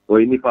o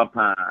ni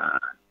papa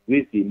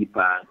Grace ni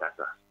pa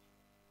nkasa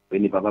o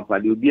ni papa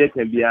de obi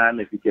eka bia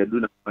na fikedu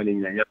na oni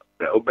nyanya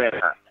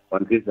obeka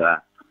on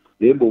kisa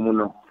de bomu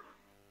no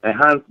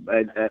hands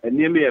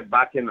nieme e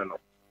backing no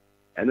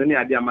eno ni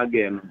ade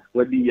amage no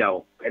wadi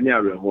yawo eni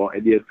areho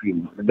ede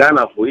afrim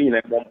Ghana for yin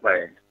na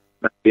bompae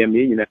na be me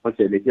yin na ko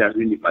se de ti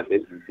ari ni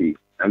patenti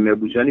na me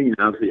bushani yin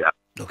na so ya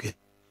okay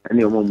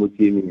ani omo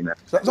mutie mi na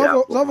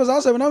so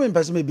za se na me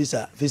pese me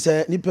bisa fi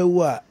se nipa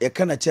wu a ye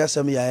kana chi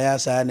asem ya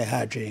sa na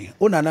ha dwen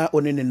onana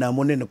onene na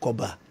mo ne ne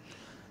koba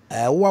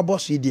wo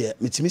aboso ide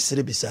mitimi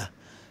sere bisa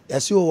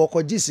yase wo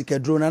kogi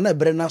sikadro na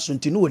bre na so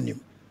ntino onim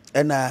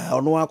ena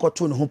ono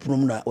akoto ne ho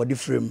prum na wodi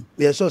frame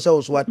ye so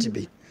wo so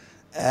atibi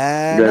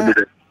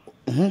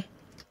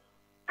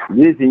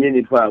Yes, in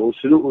any part,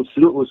 Usulu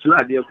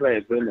ade kra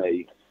e na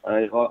yi.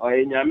 O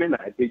nyame na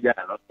epeja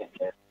no.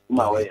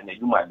 Ma we na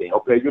juma de. O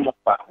peju mo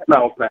pa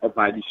na o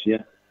pa di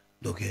hia.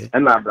 Okay.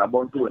 Na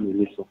abrabon to ni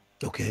ni so.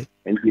 Okay.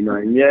 Enti no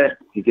nye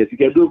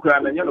tike do kra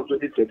na nya no so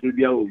tike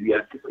bia o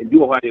bia. Endi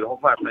o ha de ho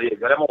fa na ye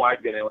gare mo wa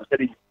adwene o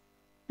sari.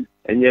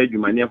 Enye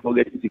juma ni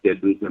forget tike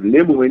do.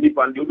 Le mo ni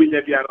pa ndi obi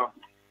nya bia no.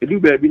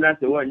 Edu ba bi na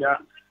se wo nya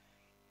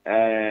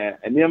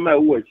eniema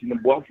wo achi no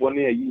boafo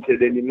ne yi se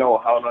deni na o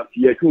ha no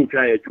tie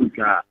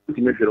twutwa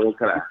ti me fere o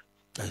kra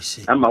I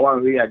see ama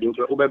wan we ya de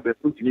o be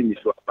tutini ni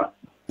so apa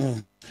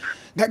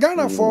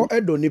Ghana for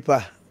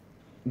edonipa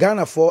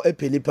Ghana for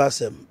epenipa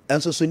sem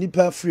enso so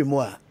nipa free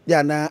mo a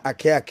ya na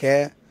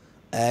ake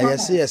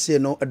yesi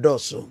no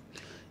edoso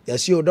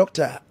yesi o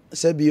doctor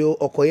sebio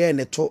okoye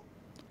ne to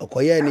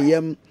okoye ne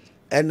yam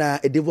na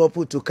e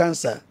develop to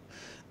cancer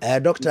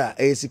doctor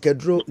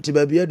esikadro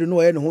tibabia do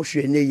no ye ne ho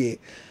hwenye ye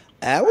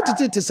what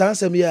it is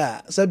answer me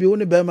a sabi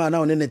woni be ma na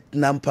woni ne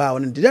nampa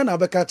woni de na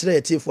beka kire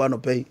etifo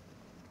anopai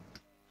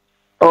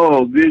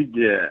oh big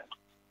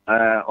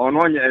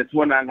ono nya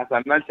eto na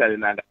ngasa na chale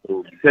na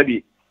ngato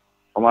sabi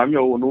o ma mi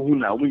o no hu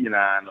na o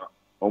nyina no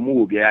o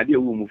mu obi ade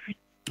ewu mu fi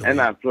e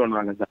na afro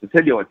no ngasa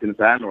sabi o tin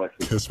sa na o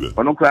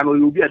ono kra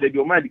no obi ade bi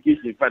o ma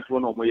education fat wo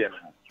no mo ye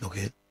no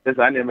okay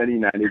esa na meri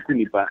na le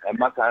kunipa e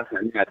maka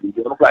ansa ni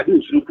ade ono kra de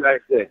usuru kra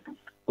se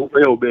o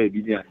pe o be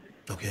bi ni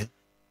okay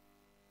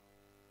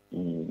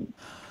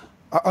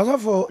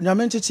Azafo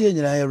nyamenchichi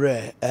nyina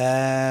yere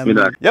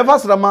ya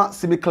fasrama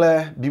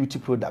Simiclear beauty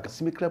product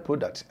Simiclear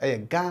product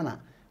Ghana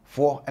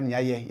for ene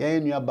ye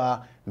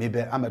nuaba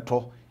mebe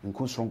ameto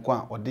nkusronko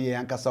a ode ye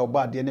ankasa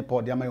oba de ne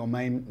pa de ama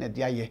yoman ne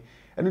de aye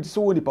enu ti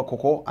so woni pa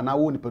kokko ana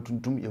woni pa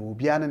tuntum ye wo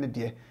bia ne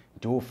de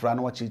nti wo fra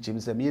na wa chirichim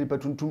se me pa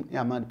tuntum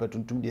ya ma pa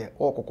tuntum de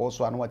o kokko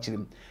so ana wa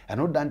chirim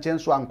enu da nchen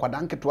so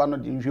ankwada nketo ano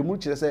de nhwemu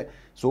chire se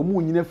so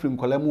mu nyina firi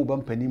nkola mu ba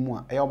mpani mu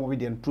a eya mo be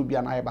de ntu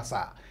bia na aye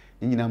basa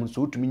nyina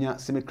so tuminya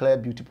Simiclear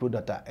beauty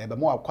product ebe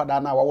mo akwada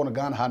na wa won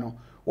Ghana ha no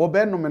wo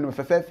be no me no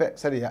fefefe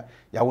se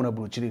ya wona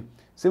buruchiri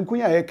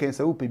senkunya ye ken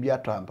se wo pe bi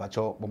atwa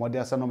mpacho bomode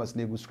asa no mas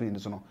na egu screen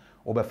so no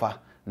wo be fa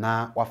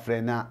na wa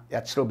frɛ na ya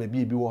kyerɛ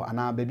baby bi wo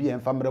ana baby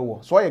emfa mre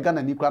wo so ye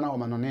Ghana ni kra na wo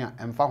ma no ne a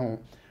emfa ho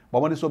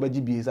bomode so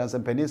baji bi sanse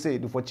mpani se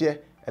dufoche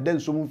eden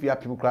so mu fi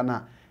apim kra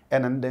na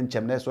ena nden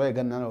chem na so ye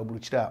Ghana na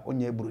buruchiri a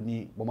onye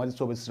buruni bomode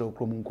so be sire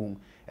okrom nkun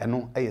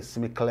eno eye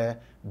Simiclear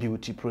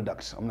beauty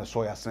products omna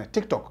so ya sene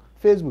TikTok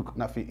Facebook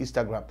na fi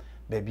Instagram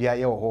baby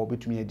aye wo ho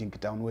betumi edi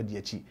nkita no adi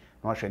achi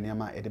na hwehwe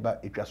niam a edeba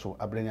etwa so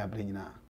abrenya nyina